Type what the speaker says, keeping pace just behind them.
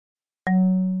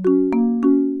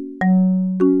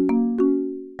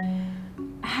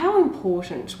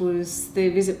important was the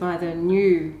visit by the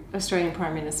new Australian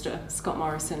Prime Minister, Scott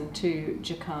Morrison, to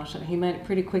Jakarta. He made it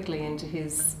pretty quickly into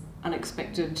his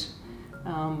unexpected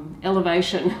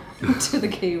elevation to the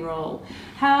key role.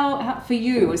 How, for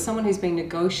you, as someone who's been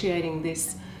negotiating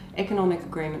this economic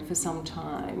agreement for some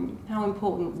time, how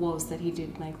important was that he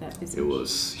did make that visit? It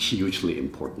was hugely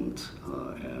important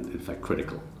and in fact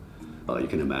critical. You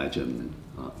can imagine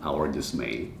our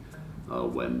dismay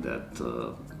when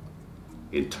that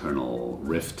internal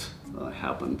rift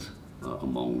happened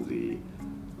among the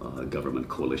government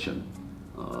coalition.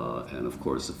 And of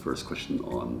course the first question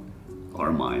on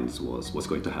our minds was what's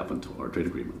going to happen to our trade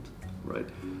agreement, right?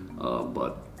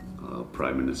 But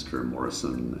Prime Minister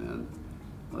Morrison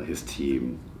and his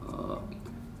team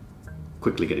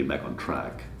quickly getting back on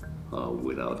track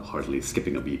without hardly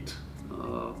skipping a beat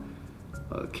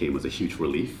came as a huge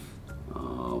relief.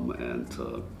 And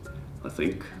I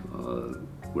think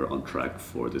we're on track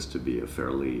for this to be a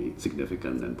fairly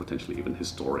significant and potentially even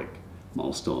historic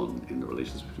milestone in the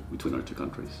relations between our two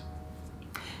countries.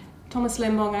 Thomas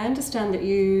Lembong, I understand that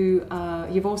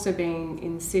you've also been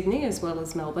in Sydney as well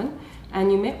as Melbourne, and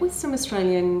you met with some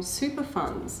Australian super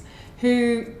funds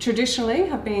who traditionally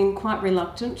have been quite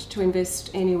reluctant to invest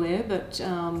anywhere, but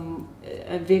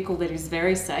a vehicle that is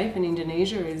very safe in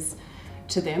Indonesia is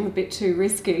to them a bit too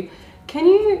risky. Can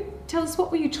you tell us, what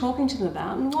were you talking to them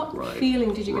about, and what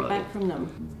feeling did you get back from them?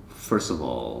 First of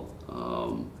all,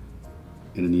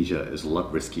 Indonesia is a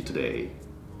lot risky today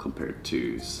compared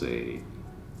to, say,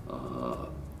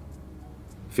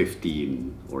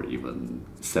 15 or even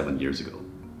 7 years ago.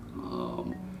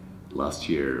 Last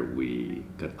year we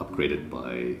got upgraded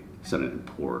by Standard &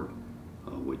 Poor's,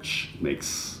 which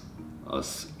makes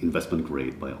us investment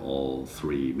grade by all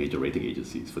three major rating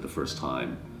agencies for the first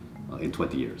time in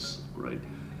 20 years, right?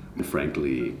 And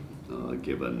frankly,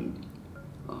 given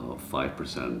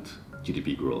 5%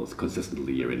 GDP growth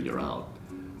consistently year in, year out,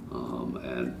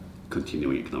 and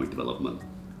continuing economic development,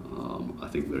 I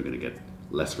think we're going to get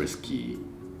less risky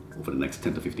over the next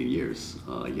 10 to 15 years.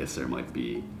 Yes, there might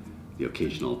be the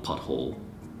occasional pothole,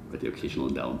 or the occasional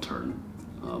downturn,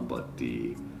 but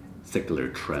the secular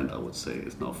trend, I would say,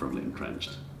 is now firmly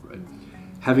entrenched, right?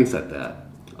 Having said that,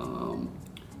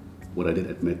 what I did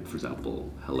admit, for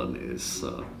example, Helen, is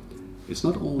it's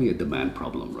not only a demand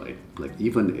problem, right? Like,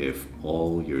 even if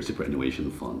all your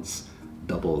superannuation funds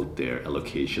doubled their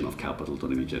allocation of capital to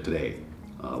Indonesia today,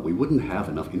 we wouldn't have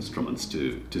enough instruments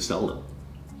to sell them,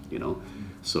 you know?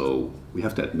 So we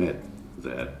have to admit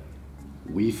that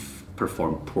we've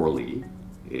performed poorly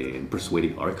in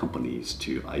persuading our companies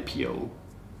to IPO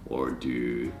or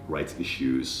do rights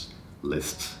issues,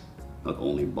 list not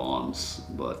only bonds,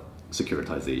 but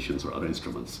securitizations or other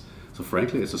instruments. So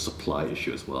frankly, it's a supply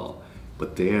issue as well.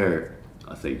 But there,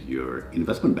 I think your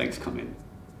investment banks come in,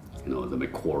 you know, the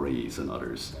Macquaries and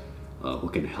others, who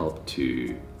can help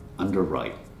to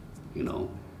underwrite, you know,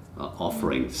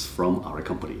 offerings from our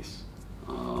companies.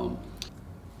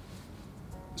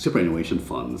 Superannuation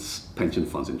funds, pension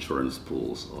funds, insurance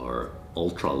pools are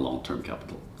ultra long-term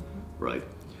capital, right?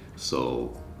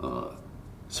 So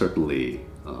certainly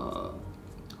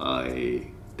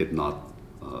I did not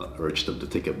urge them to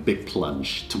take a big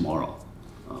plunge tomorrow.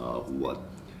 What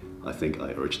I think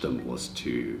I urged them was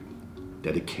to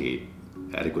dedicate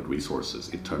adequate resources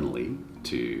internally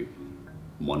to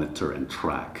monitor and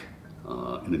track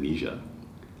Indonesia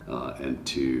and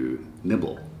to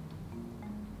nibble,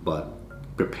 but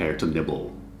prepare to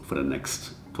nibble for the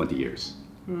next 20 years,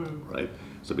 right?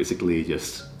 So basically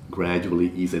just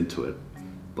gradually ease into it,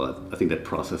 but I think that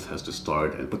process has to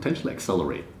start and potentially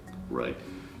accelerate, right?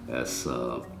 As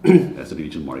the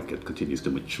Indonesian market continues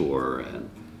to mature and,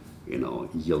 you know,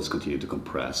 yields continue to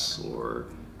compress, or,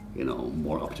 you know,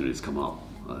 more opportunities come up,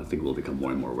 I think will become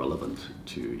more and more relevant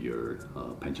to your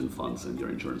pension funds and your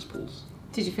insurance pools.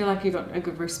 Did you feel like you got a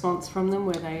good response from them?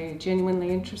 Were they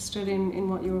genuinely interested in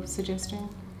what you were suggesting?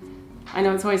 I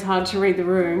know it's always hard to read the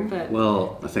room, but...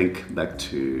 Well, I think back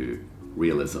to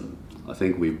realism. I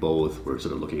think we both were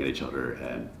sort of looking at each other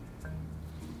and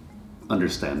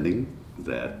understanding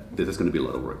that this is going to be a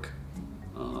lot of work.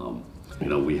 You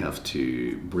know, we have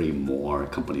to bring more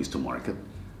companies to market,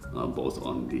 both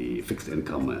on the fixed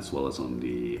income as well as on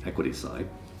the equity side.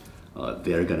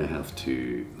 They're going to have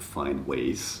to find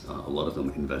ways. A lot of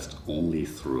them invest only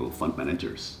through fund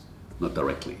managers, not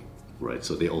directly, right?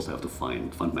 So they also have to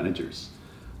find fund managers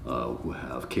who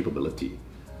have capability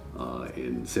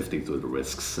in sifting through the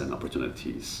risks and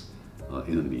opportunities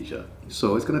in Indonesia.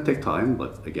 So it's going to take time,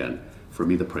 but again, for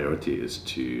me, the priority is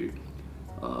to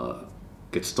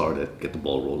get started, get the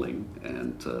ball rolling,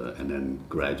 and then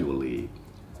gradually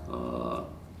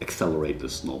accelerate the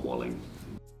snowballing